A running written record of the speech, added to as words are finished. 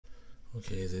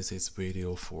Okay, this is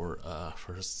video for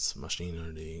first machine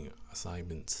learning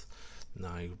assignment,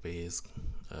 naive-Bayes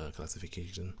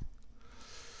classification.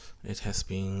 It has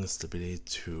been split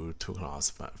to two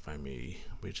classes by me,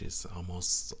 which is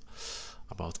almost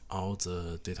about all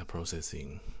the data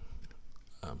processing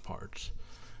part,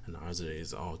 and other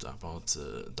is all about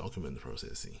document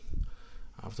processing.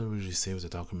 After we receive the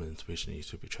document which needs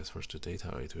to be transferred to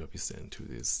data, it will be sent to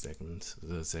this segment,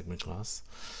 the segment class.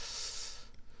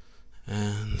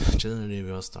 And generally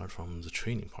we'll start from the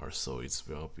training part, so it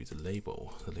will be the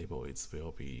label. The label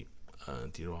will be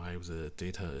derive the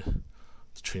data,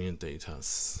 the training data,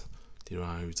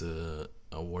 derive the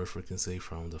word frequency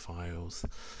from the files,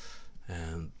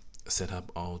 and set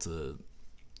up all the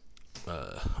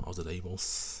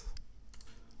labels.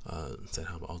 Set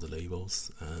up all the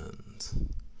labels,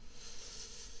 and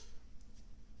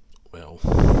well,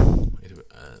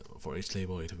 for each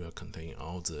label it will contain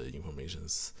all the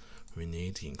informations we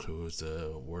need to include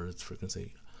the word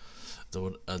frequency,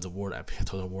 the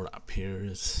total word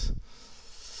appears,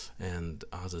 and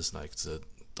others like the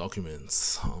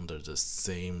documents under the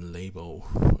same label.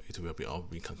 It will be all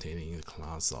be containing the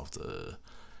class of the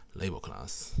label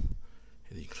class.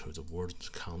 It includes the word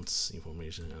count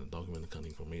information and document count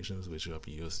information, which will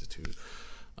be used to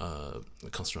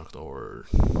construct or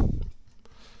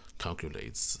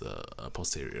calculate the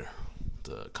posterior,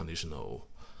 the conditional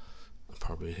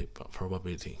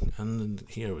probability. And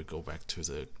here we go back to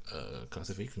the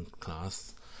classification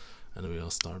class, and we'll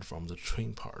start from the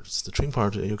train parts. The train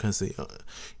part, you can see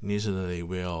initially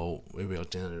we will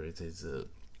generate the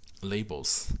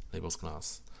labels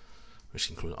class, which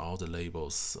include all the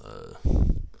labels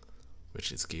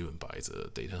which is given by the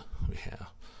data we have.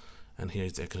 And here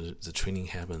exactly the training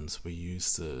happens. We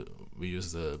use the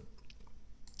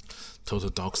total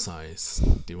doc size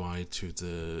divided to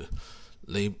the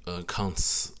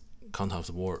count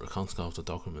of the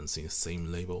documents in the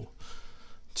same label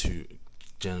to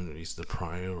generate the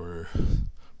prior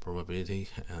probability,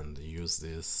 and use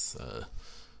this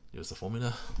this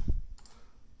formula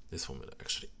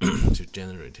actually to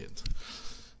generate it.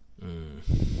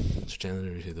 To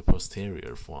generate the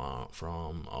posterior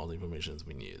from all the information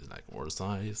we need, like word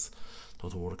size,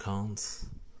 total word counts.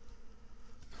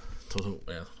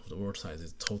 The word size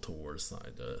is total word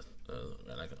size,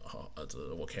 like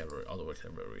the vocabulary, all the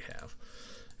vocabulary we have,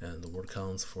 and the word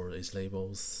counts for each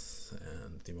labels,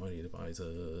 and divided by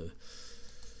the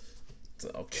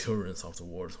occurrence of the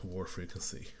word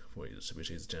frequency, which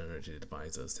is generated by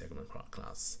the segment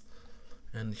class.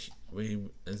 And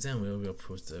then we will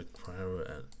put the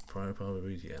prior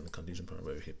probability and condition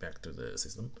probability back to the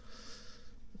system.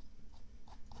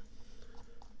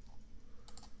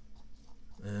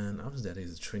 And after that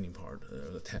is the training part,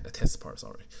 the test part.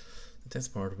 Sorry, the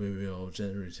test part we will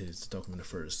generate the document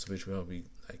first, which will be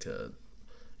like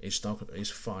each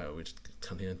file which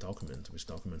contains a document. Which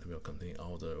document will contain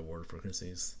all the word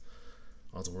frequencies,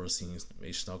 all the words in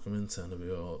each document, and we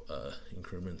will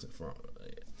increment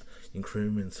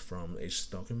from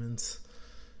each document,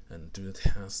 and do the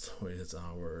test with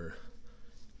our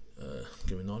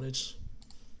given knowledge.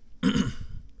 Give me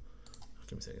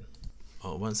a second.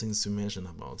 One thing to mention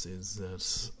about is that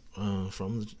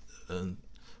from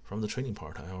the training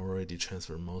part, I already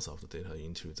transferred most of the data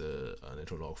into the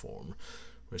natural log form,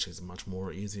 which is much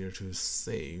more easier to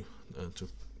save,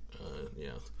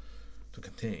 to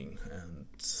contain. And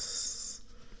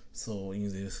so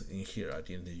in here, I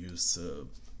didn't use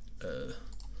the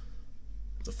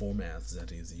format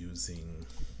that is using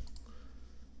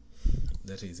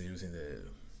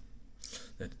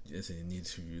you need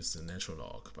to use the natural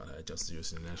log, but I just use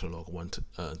the natural log one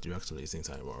directly, since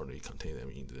I've already contained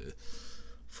them in the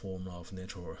form of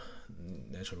natural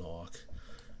log.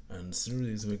 And through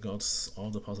this we got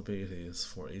all the possibilities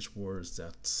for each word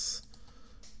that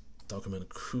document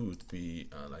could be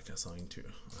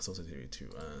associated to,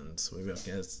 and we will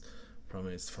get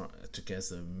to get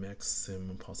the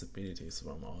maximum possibilities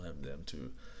from all of them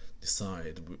to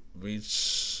decide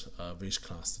which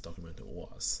class the document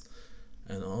was,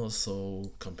 and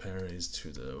also compare it to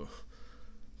the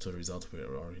result we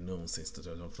already know, since the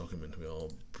document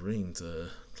will bring the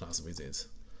class with it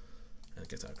and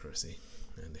get accuracy.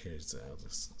 And here's the other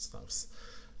stuffs,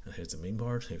 and here's the main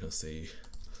part. You can see,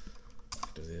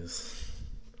 do this,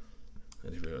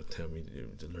 and it will tell me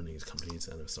the learning is complete,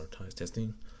 and we start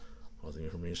testing all the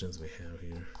information we have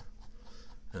here.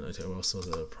 And I tell also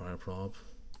the prior prob,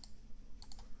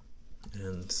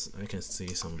 and I can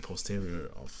see some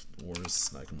posterior of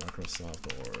words like Microsoft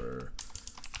or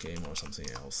game or something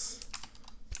else.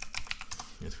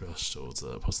 It will show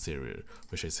the posterior,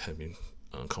 which is having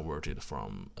converted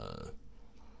from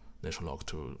natural log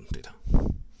to data,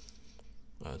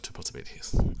 to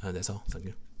possibilities. And that's all. Thank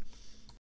you.